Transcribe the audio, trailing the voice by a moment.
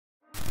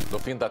No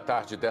fim da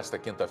tarde desta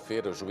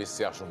quinta-feira, o juiz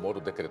Sérgio Moro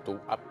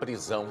decretou a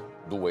prisão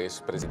do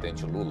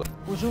ex-presidente Lula.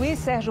 O juiz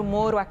Sérgio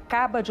Moro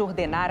acaba de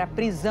ordenar a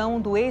prisão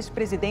do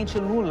ex-presidente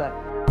Lula.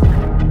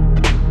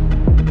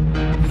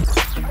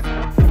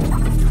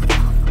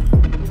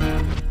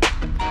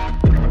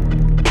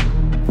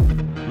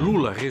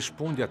 Lula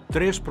responde a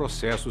 3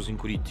 processos em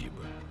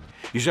Curitiba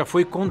e já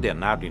foi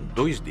condenado em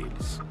 2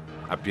 deles,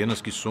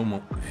 apenas que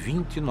somam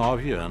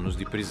 29 anos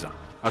de prisão.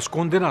 As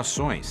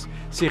condenações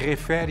se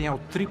referem ao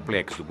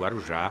triplex do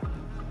Guarujá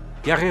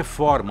e à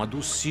reforma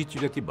do sítio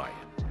de Atibaia.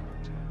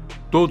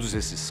 Todos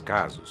esses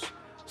casos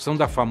são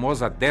da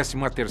famosa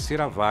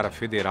 13ª Vara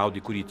Federal de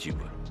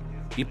Curitiba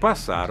e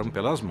passaram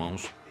pelas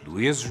mãos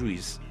do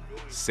ex-juiz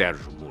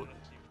Sérgio Moro.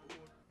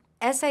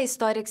 Essa é a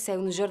história que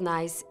saiu nos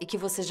jornais e que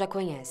você já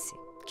conhece,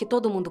 que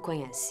todo mundo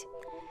conhece.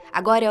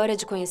 Agora é hora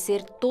de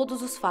conhecer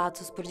todos os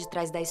fatos por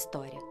detrás da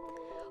história.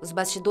 Os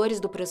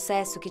bastidores do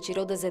processo que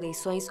tirou das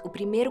eleições o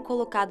primeiro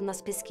colocado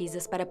nas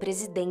pesquisas para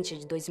presidente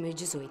de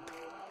 2018.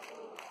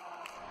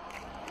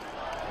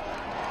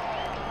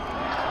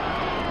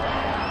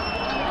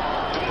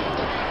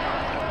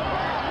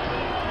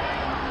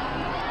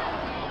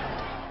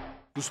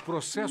 Os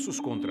processos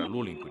contra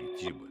Lula em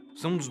Curitiba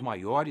são um dos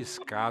maiores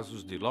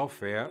casos de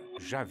lawfare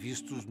já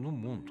vistos no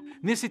mundo.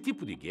 Nesse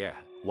tipo de guerra,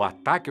 o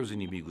ataque aos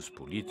inimigos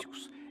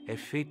políticos é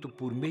feito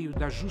por meio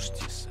da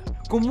justiça,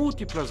 com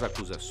múltiplas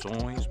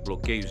acusações,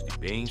 bloqueios de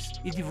bens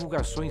e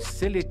divulgações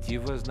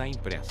seletivas na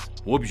imprensa.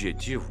 O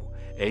objetivo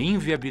é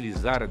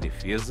inviabilizar a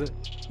defesa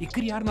e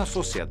criar na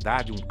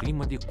sociedade um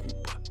clima de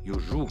culpa. E o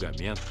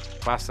julgamento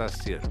passa a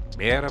ser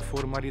mera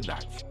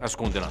formalidade. As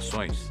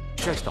condenações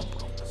já estão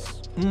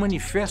prontas. Um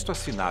manifesto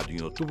assinado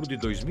em outubro de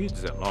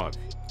 2019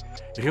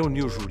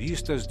 reuniu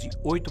juristas de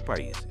 8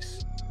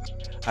 países.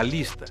 A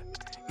lista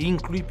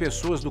inclui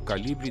pessoas do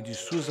calibre de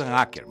Susan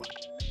Ackerman,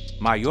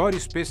 maior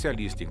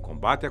especialista em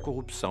combate à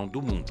corrupção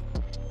do mundo.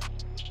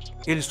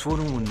 Eles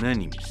foram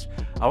unânimes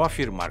ao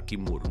afirmar que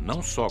Moro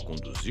não só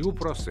conduziu o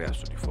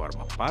processo de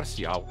forma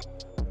parcial,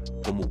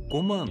 como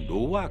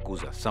comandou a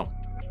acusação.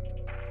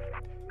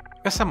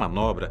 Essa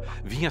manobra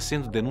vinha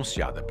sendo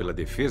denunciada pela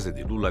defesa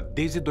de Lula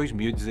desde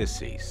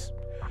 2016.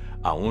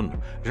 A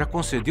ONU já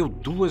concedeu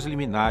 2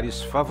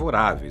 liminares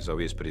favoráveis ao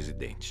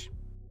ex-presidente.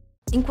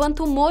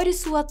 Enquanto Moro e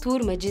sua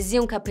turma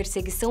diziam que a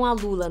perseguição a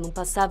Lula não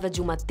passava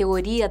de uma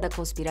teoria da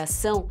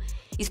conspiração,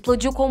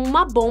 explodiu como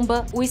uma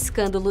bomba o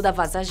escândalo da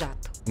Vaza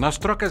Jato. Nas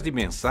trocas de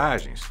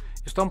mensagens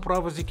estão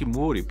provas de que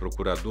Moro e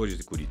procuradores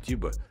de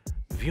Curitiba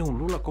viam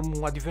Lula como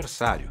um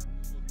adversário.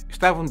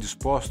 Estavam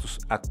dispostos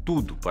a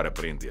tudo para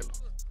prendê-lo.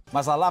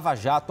 Mas a Lava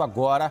Jato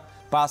agora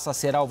passa a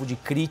ser alvo de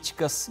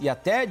críticas e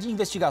até de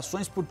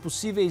investigações por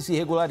possíveis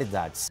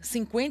irregularidades.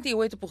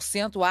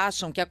 58%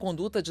 acham que a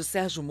conduta de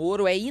Sérgio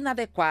Moro é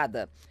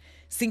inadequada.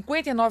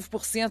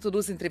 59%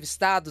 dos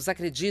entrevistados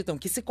acreditam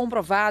que, se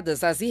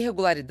comprovadas as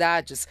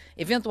irregularidades,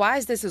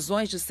 eventuais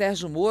decisões de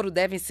Sérgio Moro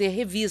devem ser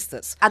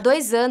revistas. Há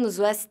 2 anos,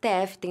 o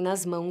STF tem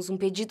nas mãos um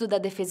pedido da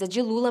defesa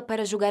de Lula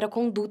para julgar a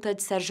conduta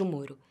de Sérgio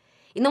Moro.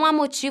 E não há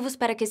motivos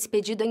para que esse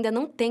pedido ainda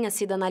não tenha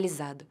sido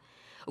analisado.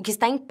 O que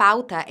está em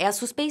pauta é a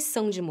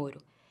suspeição de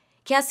Moro,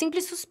 que é a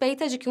simples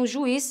suspeita de que um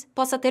juiz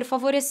possa ter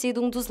favorecido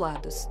um dos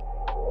lados.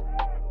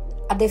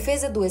 A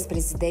defesa do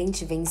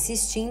ex-presidente vem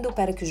insistindo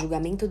para que o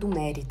julgamento do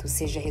mérito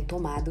seja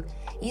retomado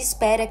e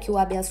espera que o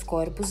habeas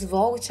corpus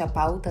volte à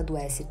pauta do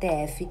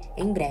STF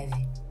em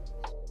breve.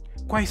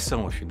 Quais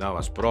são, afinal,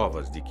 as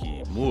provas de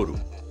que Moro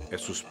é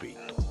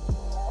suspeito?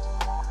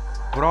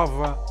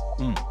 Prova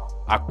 1.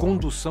 A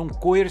condução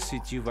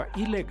coercitiva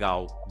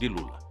ilegal de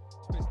Lula.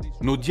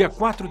 No dia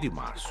 4 de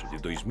março de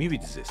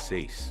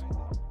 2016,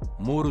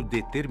 Moro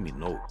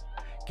determinou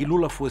que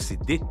Lula fosse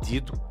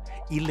detido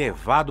e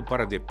levado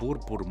para depor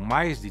por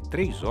mais de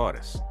 3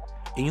 horas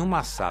em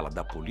uma sala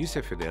da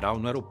Polícia Federal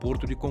no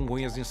aeroporto de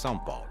Congonhas, em São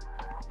Paulo.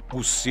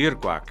 O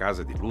cerco à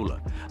casa de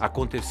Lula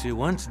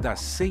aconteceu antes das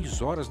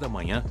 6 horas da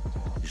manhã,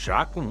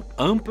 já com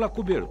ampla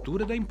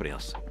cobertura da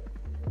imprensa.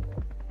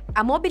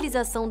 A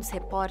mobilização dos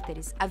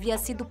repórteres havia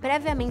sido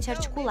previamente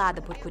articulada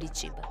por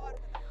Curitiba.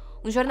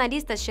 Um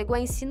jornalista chegou a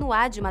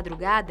insinuar de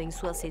madrugada em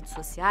suas redes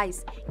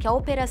sociais que a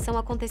operação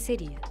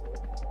aconteceria.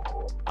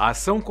 A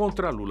ação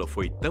contra Lula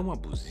foi tão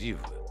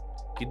abusiva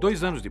que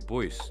 2 anos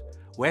depois,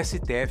 o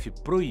STF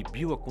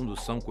proibiu a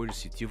condução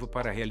coercitiva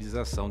para a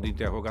realização de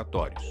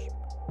interrogatórios.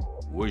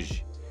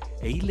 Hoje,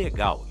 é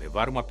ilegal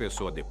levar uma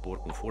pessoa a depor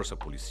com força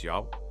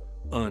policial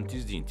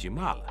antes de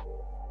intimá-la.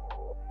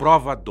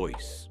 Prova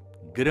 2.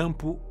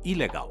 Grampo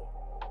ilegal.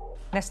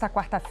 Nesta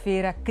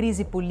quarta-feira, a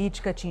crise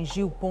política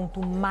atingiu o ponto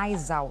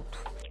mais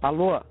alto.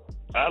 Alô?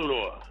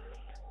 Alô?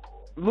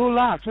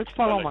 Lula, deixa eu te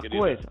falar Fala, uma querida.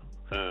 coisa.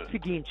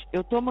 Seguinte,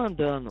 eu tô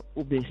mandando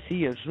o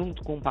Bessia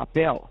junto com o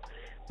papel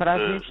pra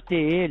gente ter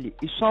ele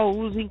e só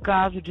usa em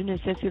caso de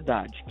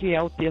necessidade, que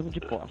é o termo de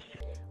posse.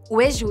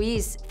 O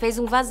ex-juiz fez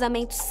um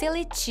vazamento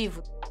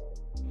seletivo.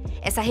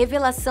 Essa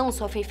revelação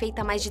só foi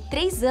feita mais de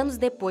 3 anos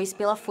depois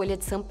pela Folha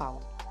de São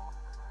Paulo.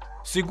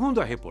 Segundo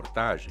a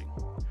reportagem,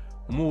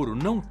 Moro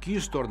não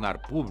quis tornar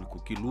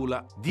público que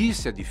Lula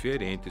disse a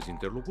diferentes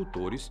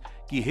interlocutores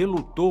que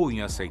relutou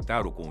em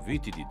aceitar o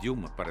convite de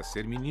Dilma para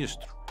ser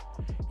ministro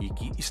e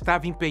que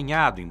estava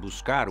empenhado em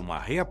buscar uma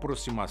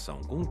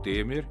reaproximação com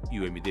Temer e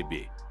o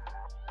MDB.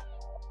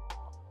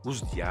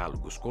 Os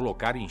diálogos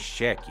colocaram em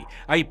xeque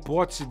a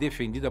hipótese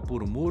defendida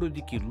por Moro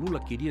de que Lula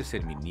queria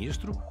ser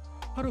ministro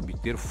para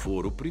obter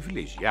foro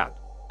privilegiado.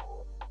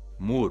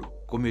 Moro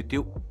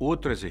cometeu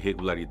outras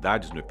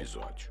irregularidades no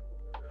episódio.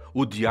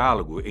 O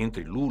diálogo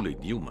entre Lula e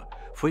Dilma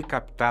foi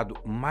captado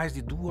mais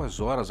de 2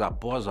 horas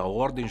após a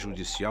ordem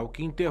judicial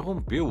que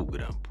interrompeu o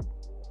grampo.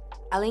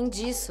 Além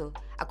disso,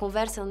 a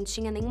conversa não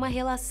tinha nenhuma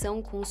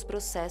relação com os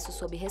processos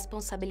sob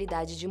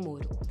responsabilidade de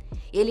Moro.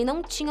 Ele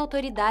não tinha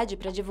autoridade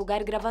para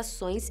divulgar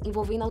gravações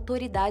envolvendo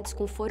autoridades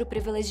com foro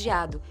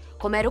privilegiado,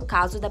 como era o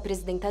caso da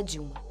presidenta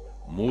Dilma.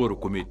 Moro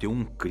cometeu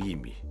um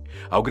crime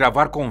ao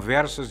gravar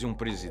conversas de um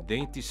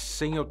presidente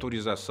sem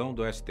autorização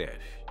do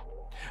STF.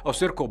 Ao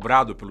ser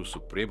cobrado pelo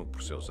Supremo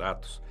por seus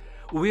atos,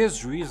 o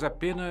ex-juiz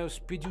apenas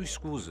pediu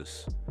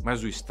escusas,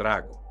 mas o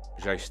estrago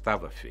já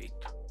estava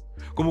feito.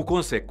 Como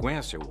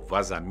consequência, o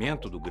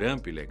vazamento do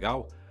grampo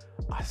ilegal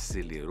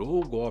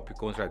acelerou o golpe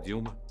contra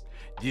Dilma,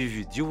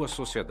 dividiu a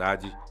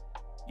sociedade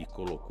e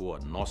colocou a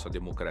nossa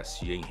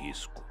democracia em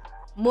risco.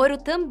 Moro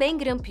também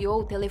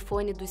grampeou o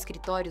telefone do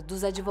escritório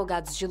dos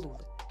advogados de Lula.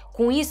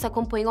 Com isso,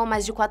 acompanhou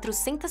mais de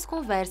 400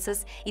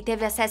 conversas e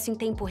teve acesso em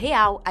tempo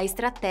real à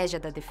estratégia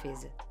da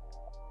defesa.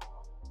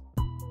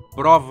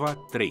 Prova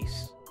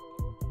 3.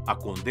 A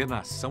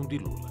condenação de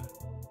Lula.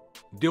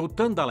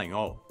 Deltan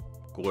Dallagnol,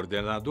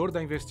 coordenador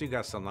da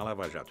investigação na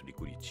Lava Jato de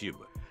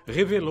Curitiba,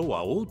 revelou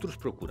a outros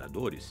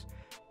procuradores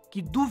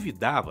que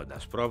duvidava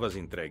das provas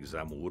entregues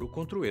a Moro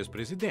contra o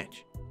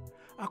ex-presidente.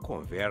 A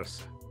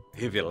conversa,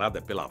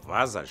 revelada pela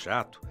Vaza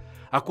Jato,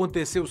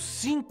 aconteceu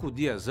 5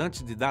 dias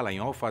antes de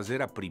Dallagnol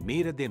fazer a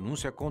primeira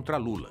denúncia contra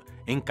Lula,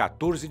 em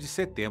 14 de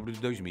setembro de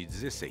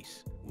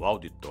 2016. O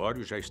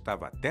auditório já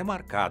estava até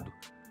marcado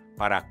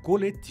para a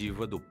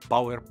coletiva do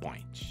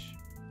PowerPoint.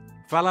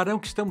 Falarão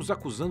que estamos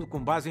acusando com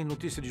base em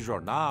notícia de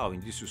jornal,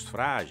 indícios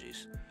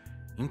frágeis.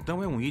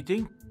 Então é um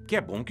item que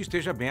é bom que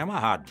esteja bem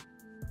amarrado.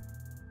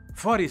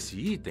 Fora esse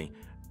item,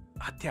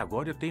 até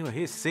agora eu tenho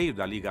receio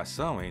da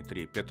ligação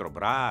entre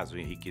Petrobras, o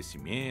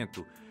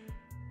enriquecimento,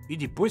 e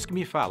depois que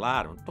me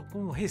falaram, estou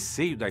com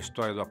receio da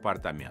história do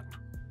apartamento.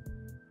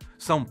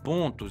 São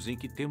pontos em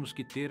que temos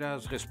que ter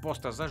as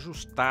respostas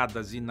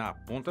ajustadas e na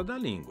ponta da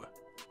língua.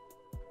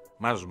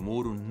 Mas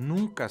Moro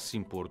nunca se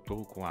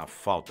importou com a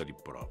falta de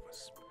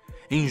provas.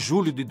 Em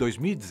julho de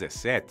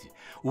 2017,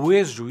 o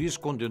ex-juiz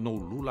condenou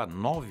Lula a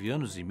 9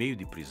 anos e meio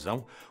de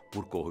prisão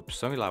por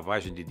corrupção e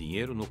lavagem de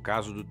dinheiro no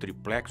caso do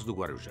triplex do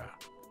Guarujá.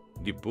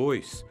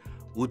 Depois,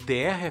 o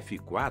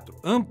TRF4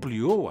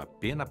 ampliou a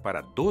pena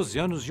para 12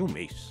 anos e 1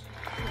 mês.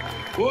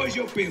 Hoje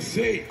eu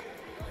pensei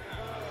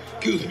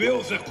que os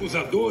meus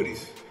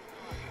acusadores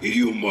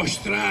iriam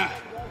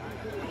mostrar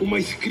uma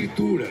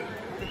escritura,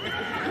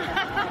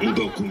 um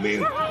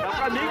documento,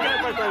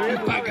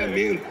 um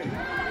pagamento,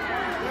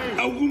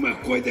 alguma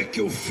coisa que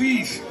eu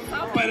fiz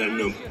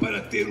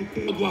para ter o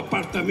tal do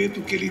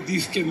apartamento que ele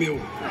disse que é meu.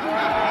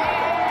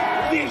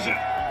 Veja,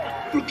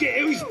 porque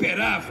eu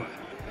esperava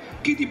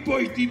que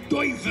depois de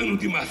 2 anos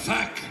de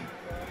massacre,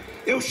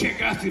 eu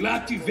chegasse lá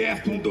e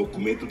tivesse um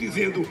documento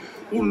dizendo: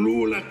 o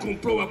Lula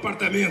comprou o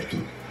apartamento,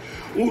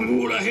 o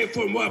Lula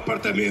reformou o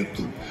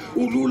apartamento,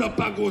 o Lula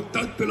pagou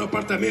tanto pelo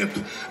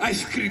apartamento, a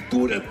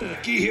escritura está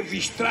aqui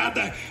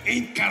registrada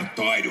em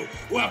cartório,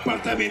 o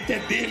apartamento é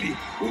dele,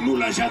 o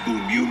Lula já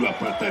dormiu no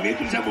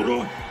apartamento, já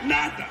morou,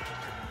 nada.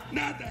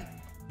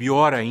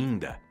 Pior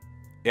ainda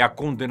é a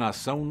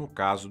condenação no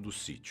caso do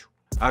sítio.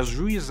 A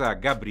juíza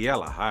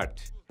Gabriela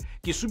Hart,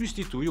 que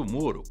substituiu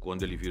Moro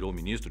quando ele virou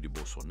ministro de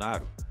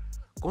Bolsonaro,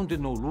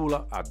 condenou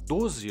Lula a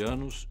 12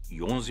 anos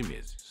e 11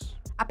 meses.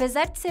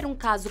 Apesar de ser um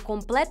caso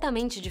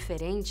completamente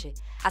diferente,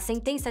 a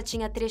sentença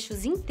tinha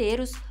trechos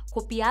inteiros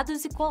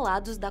copiados e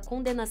colados da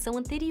condenação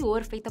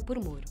anterior feita por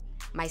Moro.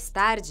 Mais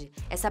tarde,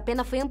 essa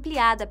pena foi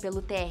ampliada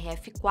pelo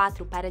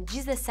TRF4 para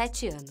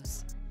 17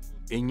 anos.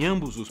 Em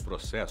ambos os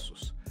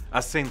processos,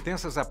 as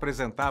sentenças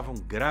apresentavam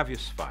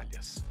graves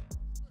falhas.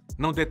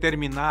 Não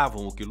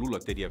determinavam o que Lula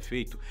teria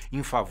feito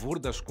em favor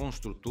das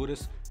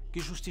construtoras que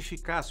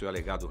justificasse o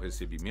alegado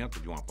recebimento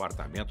de um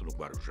apartamento no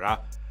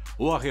Guarujá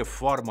ou a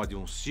reforma de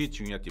um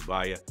sítio em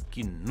Atibaia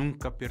que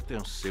nunca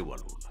pertenceu a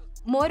Lula.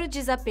 Moro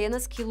diz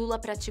apenas que Lula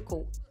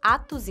praticou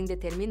atos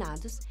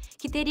indeterminados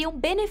que teriam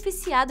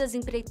beneficiado as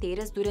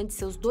empreiteiras durante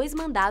seus 2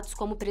 mandatos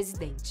como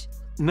presidente.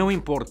 Não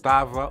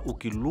importava o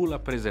que Lula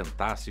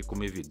apresentasse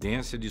como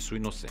evidência de sua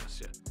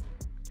inocência.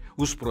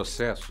 Os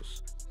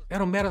processos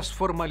eram meras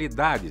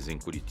formalidades em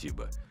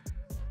Curitiba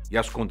e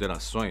as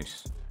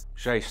condenações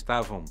já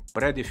estavam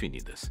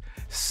pré-definidas,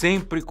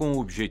 sempre com o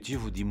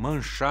objetivo de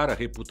manchar a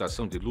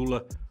reputação de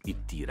Lula e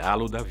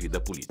tirá-lo da vida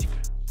política.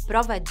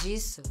 Prova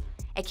disso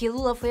é que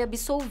Lula foi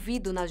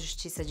absolvido na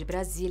Justiça de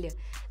Brasília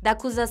da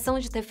acusação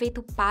de ter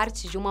feito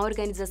parte de uma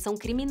organização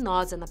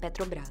criminosa na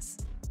Petrobras.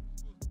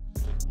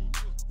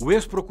 O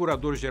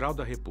ex-procurador-geral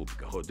da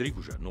República,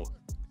 Rodrigo Janot,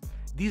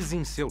 diz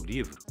em seu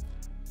livro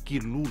que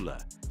Lula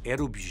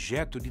era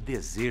objeto de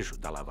desejo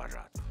da Lava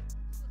Jato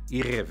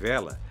e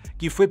revela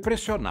que foi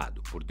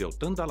pressionado por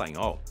Deltan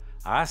Dallagnol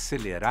a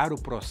acelerar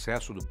o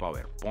processo do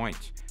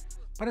PowerPoint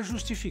para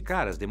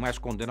justificar as demais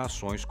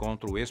condenações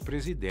contra o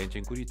ex-presidente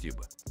em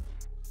Curitiba.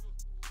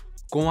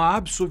 Com a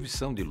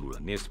absolvição de Lula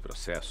nesse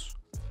processo,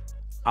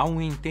 há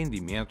um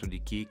entendimento de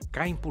que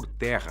caem por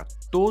terra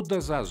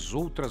todas as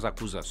outras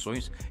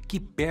acusações que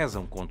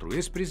pesam contra o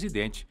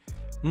ex-presidente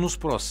nos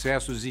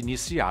processos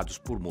iniciados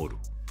por Moro.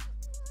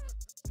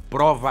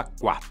 Prova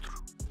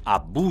 4.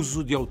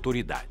 Abuso de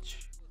autoridade.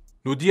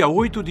 No dia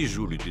 8 de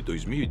julho de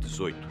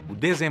 2018, o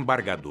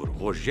desembargador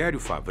Rogério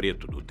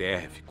Favretto, do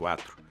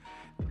TRF4,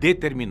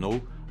 determinou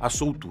a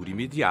soltura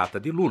imediata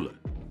de Lula.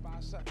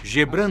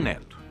 Gebran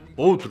Neto,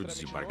 outro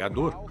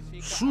desembargador,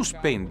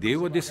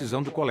 suspendeu a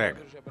decisão do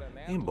colega,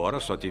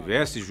 embora só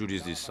tivesse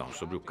jurisdição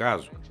sobre o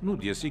caso no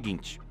dia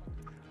seguinte,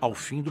 ao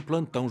fim do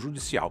plantão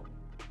judicial.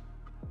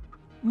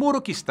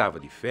 Moro, que estava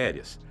de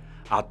férias,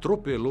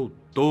 atropelou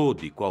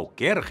todo e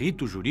qualquer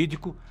rito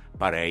jurídico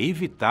para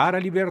evitar a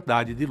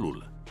liberdade de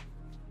Lula.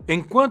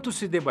 Enquanto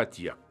se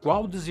debatia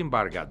qual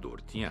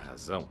desembargador tinha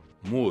razão,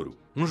 Moro,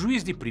 um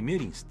juiz de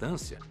primeira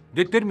instância,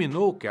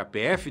 determinou que a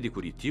PF de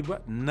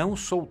Curitiba não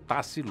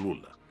soltasse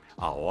Lula.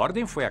 A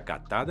ordem foi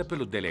acatada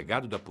pelo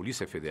delegado da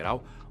Polícia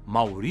Federal,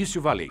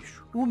 Maurício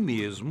Valeixo, o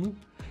mesmo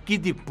que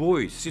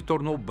depois se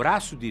tornou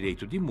braço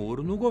direito de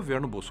Moro no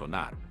governo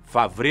Bolsonaro.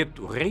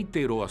 Favretto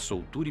reiterou a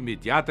soltura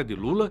imediata de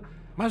Lula,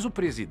 mas o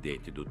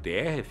presidente do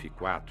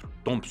TRF4,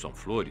 Thompson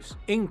Flores,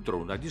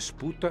 entrou na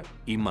disputa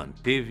e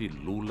manteve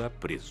Lula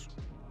preso.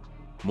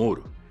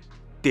 Moro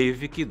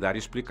teve que dar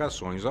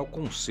explicações ao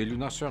Conselho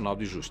Nacional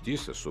de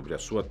Justiça sobre a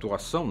sua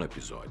atuação no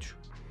episódio.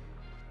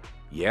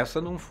 E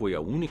essa não foi a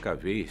única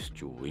vez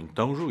que o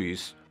então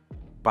juiz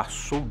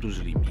passou dos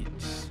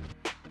limites.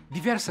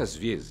 Diversas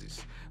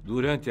vezes,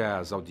 durante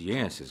as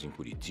audiências em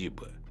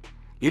Curitiba,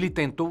 ele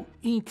tentou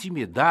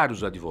intimidar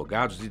os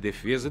advogados de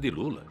defesa de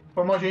Lula.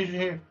 Como a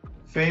gente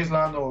fez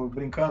lá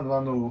brincando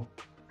lá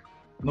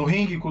no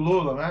ringue com o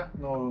Lula, né?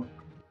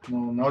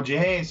 Na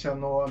audiência,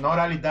 na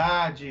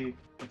oralidade,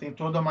 tem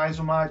toda mais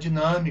uma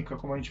dinâmica,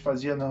 como a gente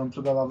fazia no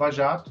âmbito da Lava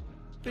Jato.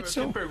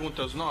 Tem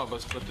perguntas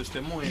novas para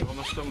testemunha ou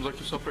nós estamos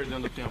aqui só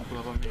perdendo tempo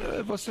novamente?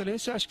 Vossa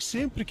Excelência, acho que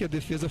sempre que a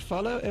defesa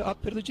fala é a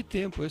perda de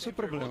tempo, esse é o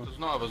problema. Perguntas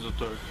novas,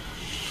 doutor?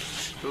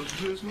 O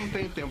juiz não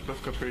tem tempo para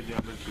ficar perdendo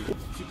aqui.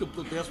 Fica o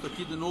protesto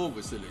aqui de novo,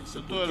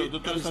 Excelência.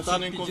 Doutor está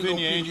sendo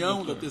inconveniente. A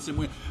opinião da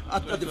testemunha. A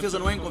defesa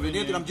não é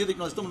inconveniente na medida que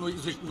nós estamos no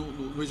exercício.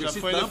 Já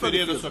foi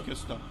indeferida a sua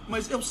questão.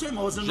 Mas eu sei,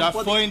 mas você já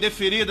foi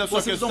indeferida a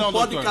sua questão, doutor.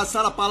 Vocês não podem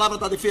caçar a palavra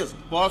da defesa.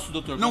 Posso,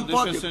 doutor? Não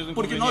pode,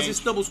 porque nós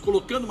estamos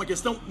colocando uma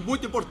questão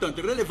muito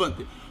importante,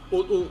 relevante.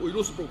 O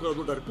ilustre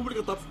procurador da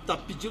República está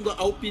pedindo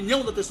a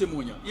opinião da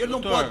testemunha. E ele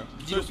doutor, não pode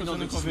pedir a opinião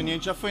da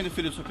inconveniente. Já foi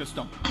indeferida a sua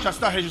questão. Já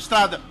está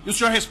registrada e o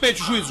senhor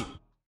respeite o juízo.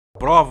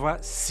 Prova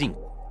 5.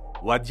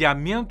 O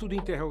adiamento do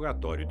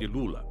interrogatório de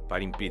Lula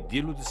para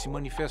impedi-lo de se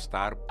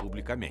manifestar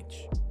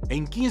publicamente.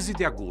 Em 15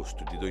 de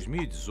agosto de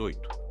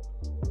 2018,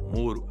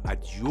 Moro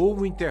adiou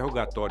o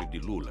interrogatório de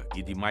Lula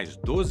e de mais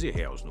 12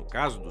 réus no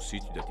caso do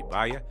sítio de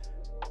Atibaia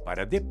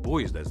para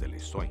depois das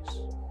eleições.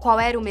 Qual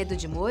era o medo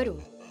de Moro?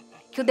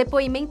 Que o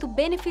depoimento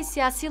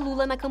beneficiasse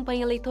Lula na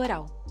campanha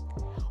eleitoral.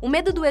 O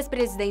medo do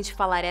ex-presidente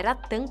falar era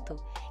tanto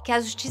que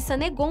a Justiça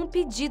negou um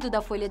pedido da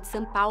Folha de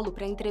São Paulo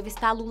para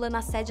entrevistar Lula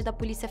na sede da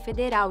Polícia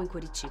Federal em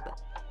Curitiba.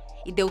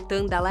 E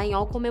Deltan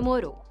Dallagnol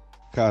comemorou.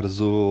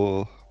 Carlos,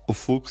 o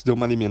Fux deu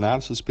uma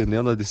liminar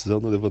suspendendo a decisão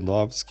do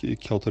Lewandowski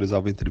que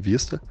autorizava a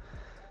entrevista,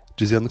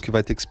 dizendo que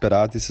vai ter que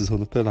esperar a decisão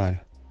do plenário.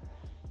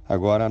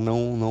 Agora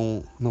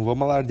não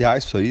vamos alardear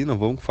isso aí, não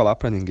vamos falar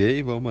para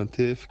ninguém, vamos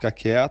ficar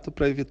quieto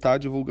para evitar a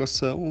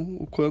divulgação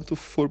o quanto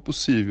for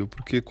possível,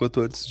 porque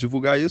quanto antes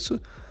divulgar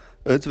isso,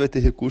 antes vai ter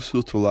recurso do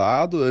outro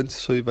lado, antes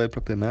isso aí vai para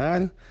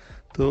plenário.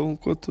 Então,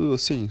 enquanto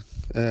assim,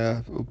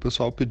 o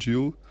pessoal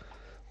pediu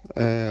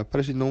para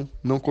a gente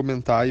não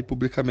comentar aí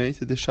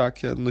publicamente e deixar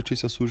que a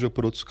notícia surja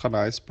por outros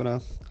canais para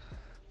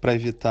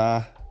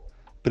evitar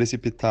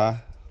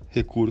precipitar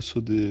recurso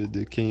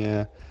de quem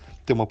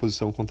tem uma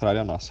posição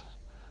contrária à nossa.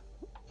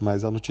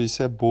 Mas a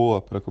notícia é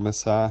boa para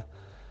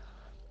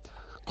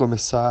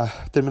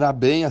terminar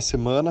bem a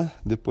semana,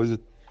 depois de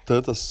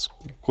tantas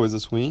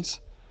coisas ruins,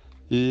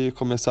 e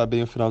começar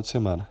bem o final de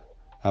semana.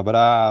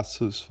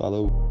 Abraços,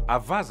 falou. A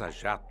Vaza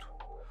Jato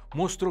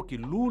mostrou que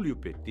Lula e o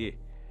PT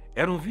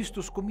eram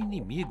vistos como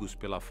inimigos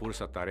pela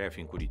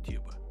força-tarefa em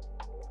Curitiba.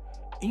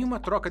 Em uma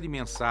troca de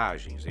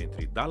mensagens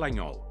entre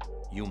Dallagnol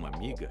e uma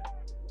amiga,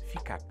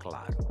 fica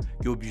claro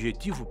que o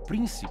objetivo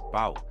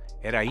principal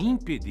era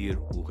impedir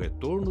o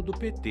retorno do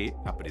PT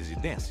à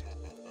presidência.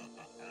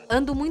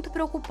 Ando muito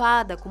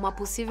preocupada com uma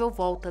possível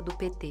volta do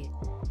PT,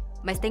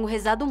 mas tenho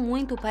rezado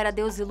muito para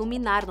Deus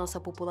iluminar nossa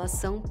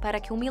população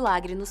para que um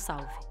milagre nos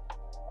salve.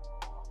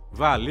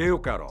 Valeu,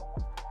 Carol.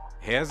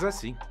 Reza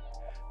sim.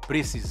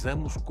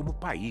 Precisamos como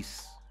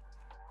país.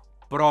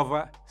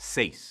 Prova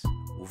 6.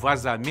 o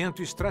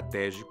vazamento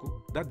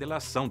estratégico da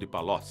delação de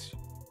Palocci.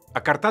 A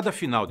cartada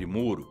final de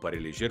Moro para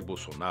eleger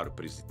Bolsonaro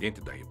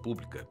presidente da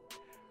República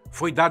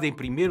foi dada em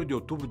 1º de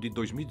outubro de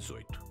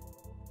 2018.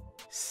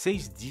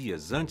 6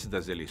 dias antes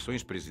das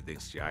eleições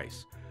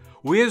presidenciais,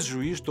 o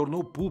ex-juiz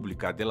tornou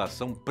pública a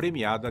delação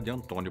premiada de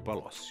Antônio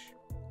Palocci.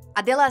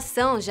 A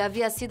delação já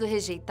havia sido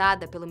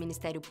rejeitada pelo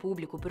Ministério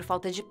Público por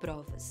falta de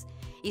provas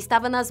e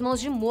estava nas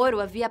mãos de Moro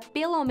havia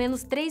pelo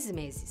menos 3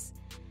 meses.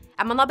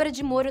 A manobra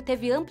de Moro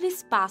teve amplo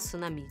espaço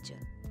na mídia.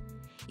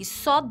 E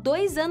só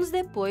 2 anos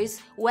depois,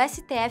 o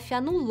STF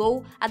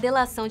anulou a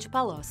delação de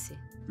Palocci.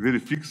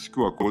 Verifique-se que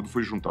o acordo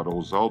foi juntado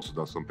aos autos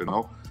da ação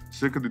penal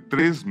cerca de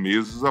 3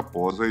 meses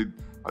após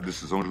a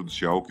decisão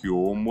judicial que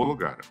o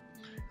homologara.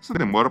 Essa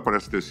demora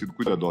parece ter sido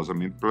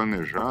cuidadosamente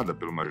planejada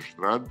pelo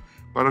magistrado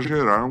para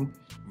gerar um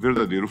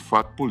verdadeiro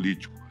fato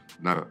político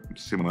na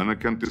semana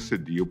que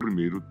antecedia o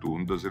primeiro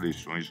turno das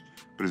eleições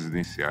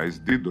presidenciais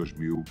de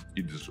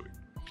 2018.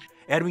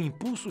 Era o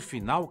impulso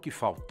final que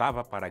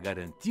faltava para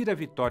garantir a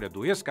vitória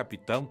do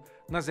ex-capitão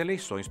nas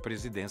eleições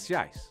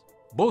presidenciais.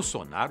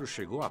 Bolsonaro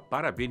chegou a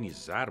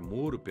parabenizar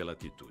Moro pela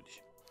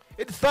atitude.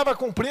 Ele estava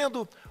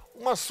cumprindo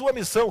uma sua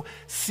missão.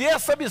 Se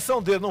essa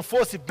missão dele não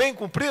fosse bem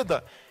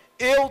cumprida,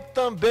 eu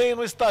também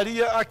não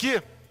estaria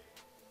aqui.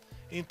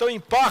 Então, em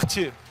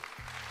parte,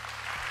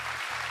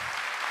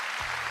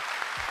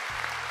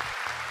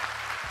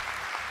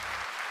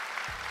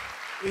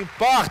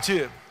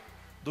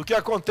 do que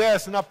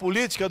acontece na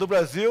política do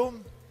Brasil,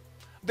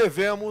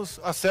 devemos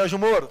a Sérgio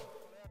Moro.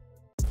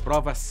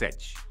 Prova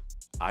 7.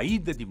 A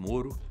ida de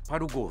Moro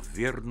para o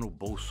governo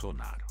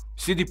Bolsonaro.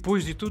 Se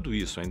depois de tudo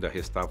isso ainda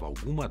restava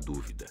alguma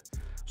dúvida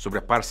sobre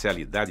a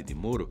parcialidade de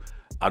Moro,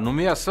 a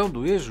nomeação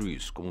do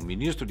ex-juiz como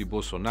ministro de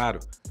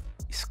Bolsonaro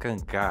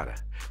escancara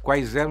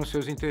quais eram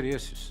seus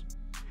interesses.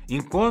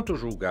 Enquanto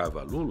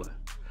julgava Lula,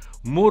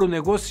 Moro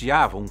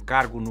negociava um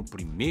cargo no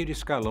primeiro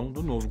escalão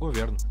do novo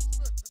governo.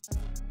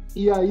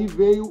 E aí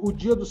veio o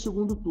dia do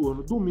segundo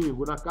turno,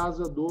 domingo, na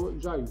casa do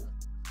Jair.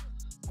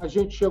 A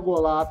gente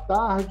chegou lá à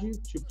tarde,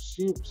 tipo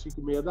 5,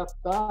 5 e meia da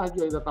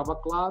tarde, ainda estava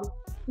claro.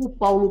 O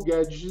Paulo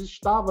Guedes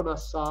estava na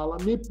sala,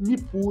 me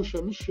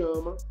puxa, me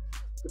chama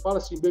e fala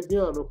assim: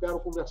 Bebiano, eu quero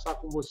conversar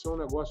com você um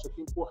negócio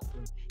aqui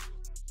importante.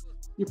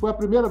 E foi a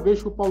primeira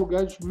vez que o Paulo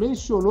Guedes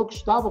mencionou que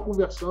estava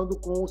conversando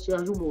com o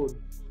Sérgio Moro.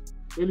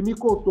 Ele me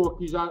contou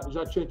que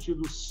já tinha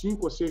tido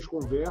 5 ou 6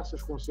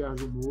 conversas com o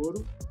Sérgio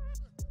Moro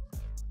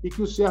e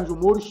que o Sérgio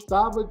Moro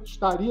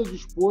estaria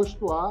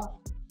disposto a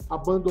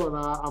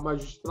abandonar a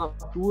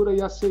magistratura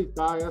e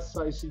aceitar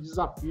esse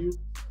desafio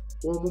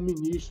como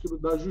ministro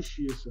da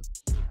Justiça.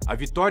 A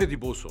vitória de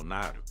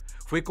Bolsonaro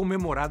foi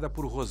comemorada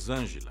por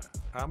Rosângela,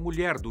 a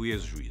mulher do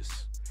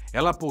ex-juiz.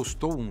 Ela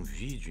postou um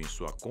vídeo em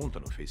sua conta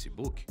no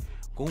Facebook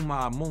com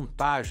uma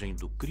montagem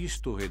do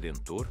Cristo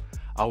Redentor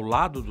ao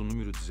lado do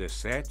número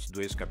 17 do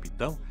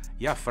ex-capitão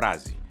e a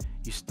frase: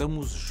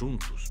 "Estamos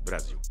juntos,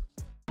 Brasil".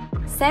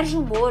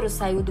 Sérgio Moro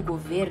saiu do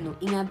governo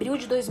em abril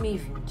de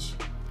 2020.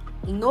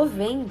 Em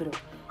novembro,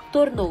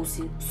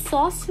 tornou-se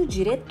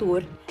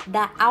sócio-diretor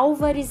da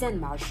Álvares &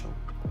 Marshall.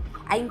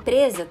 A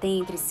empresa tem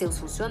entre seus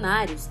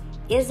funcionários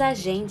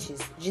ex-agentes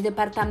de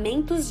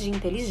departamentos de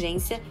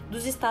inteligência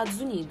dos Estados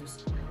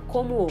Unidos,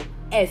 como o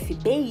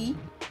FBI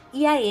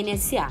e a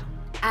NSA.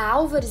 A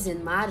Álvares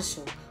 &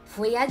 Marshall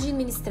foi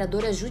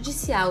administradora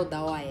judicial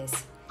da OAS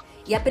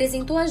e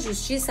apresentou à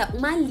Justiça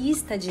uma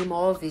lista de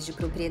imóveis de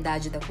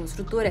propriedade da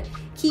construtora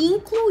que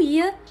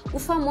incluía o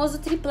famoso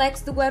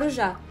triplex do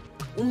Guarujá,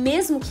 o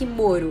mesmo que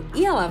Moro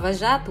e a Lava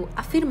Jato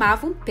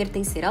afirmavam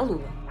pertencer a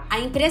Lula. A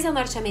empresa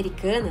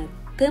norte-americana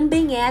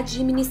também é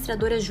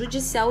administradora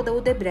judicial da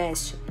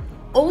Odebrecht,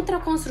 outra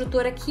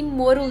construtora que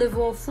Moro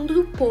levou ao fundo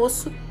do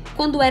poço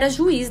quando era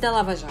juiz da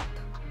Lava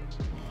Jato.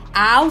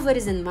 A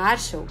Álvares &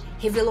 Marshall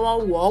revelou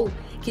ao UOL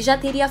que já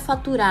teria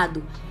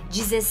faturado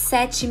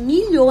 17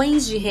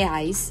 milhões de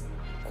reais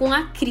com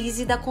a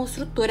crise da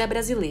construtora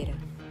brasileira.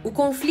 O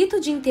conflito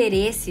de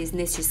interesses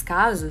nestes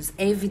casos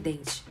é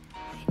evidente.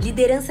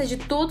 Lideranças de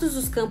todos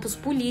os campos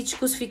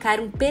políticos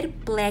ficaram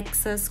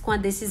perplexas com a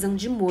decisão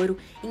de Moro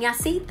em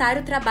aceitar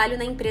o trabalho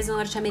na empresa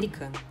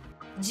norte-americana.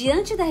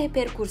 Diante da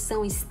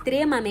repercussão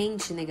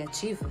extremamente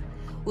negativa,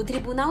 o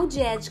Tribunal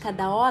de Ética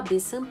da OAB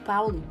São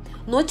Paulo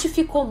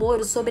notificou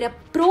Moro sobre a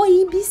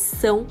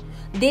proibição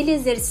dele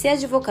exercer a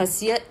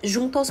advocacia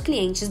junto aos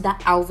clientes da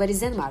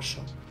Álvares &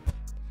 Marshall.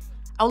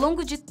 Ao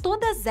longo de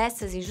todas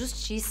essas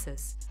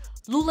injustiças,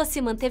 Lula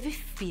se manteve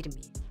firme.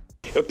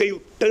 Eu tenho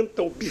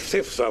tanta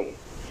obsessão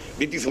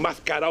de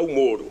desmascarar o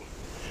Moro,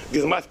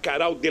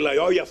 desmascarar o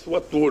Delayol e a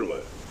sua turma,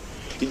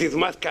 e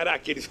desmascarar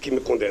aqueles que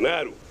me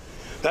condenaram,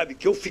 sabe,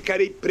 que eu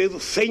ficarei preso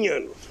 100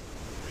 anos,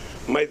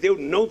 mas eu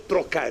não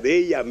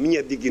trocarei a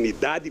minha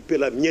dignidade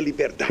pela minha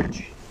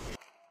liberdade.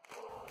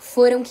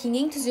 Foram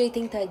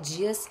 580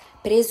 dias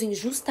preso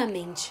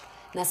injustamente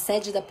na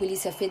sede da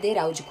Polícia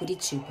Federal de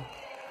Curitiba.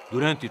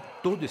 Durante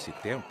todo esse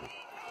tempo,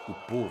 o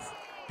povo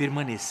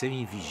permaneceu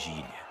em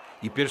vigília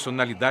e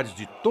personalidades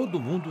de todo o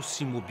mundo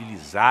se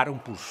mobilizaram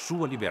por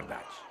sua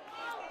liberdade.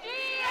 Bom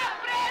dia,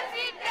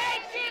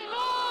 presidente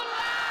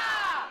Lula!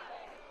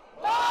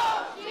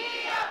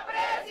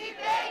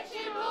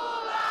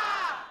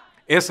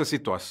 Essa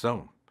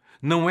situação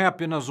não é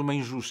apenas uma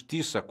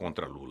injustiça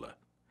contra Lula.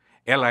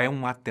 Ela é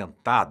um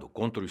atentado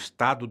contra o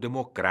Estado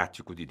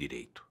democrático de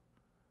direito.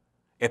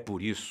 É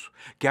por isso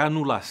que a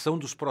anulação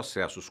dos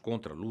processos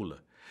contra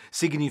Lula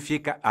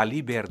significa a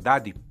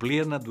liberdade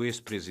plena do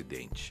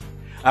ex-presidente,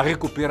 a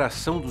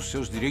recuperação dos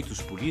seus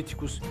direitos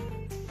políticos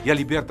e a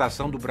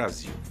libertação do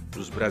Brasil,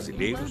 dos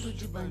brasileiros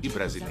e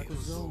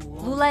brasileiras.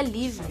 Lula é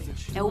livre,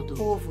 é o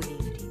povo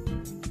livre.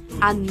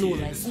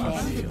 Anula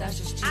STF.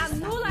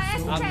 Anula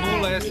STF.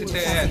 Anula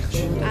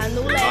STF.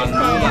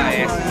 Anula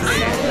STF.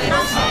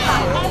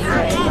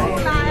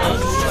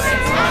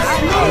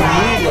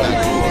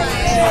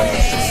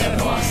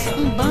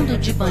 Um bando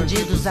de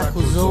bandidos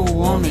acusou o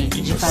homem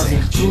de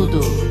fazer tudo.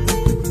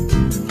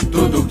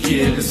 Tudo que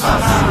eles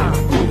fazem.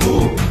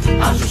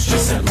 A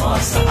justiça é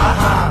nossa.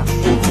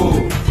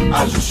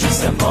 A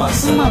justiça é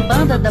nossa. Uma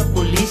banda da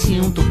polícia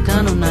e um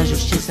tucano na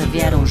justiça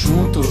vieram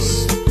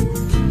juntos.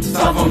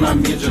 Estavam na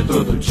mídia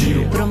todo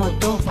dia.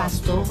 Promotor,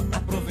 pastor,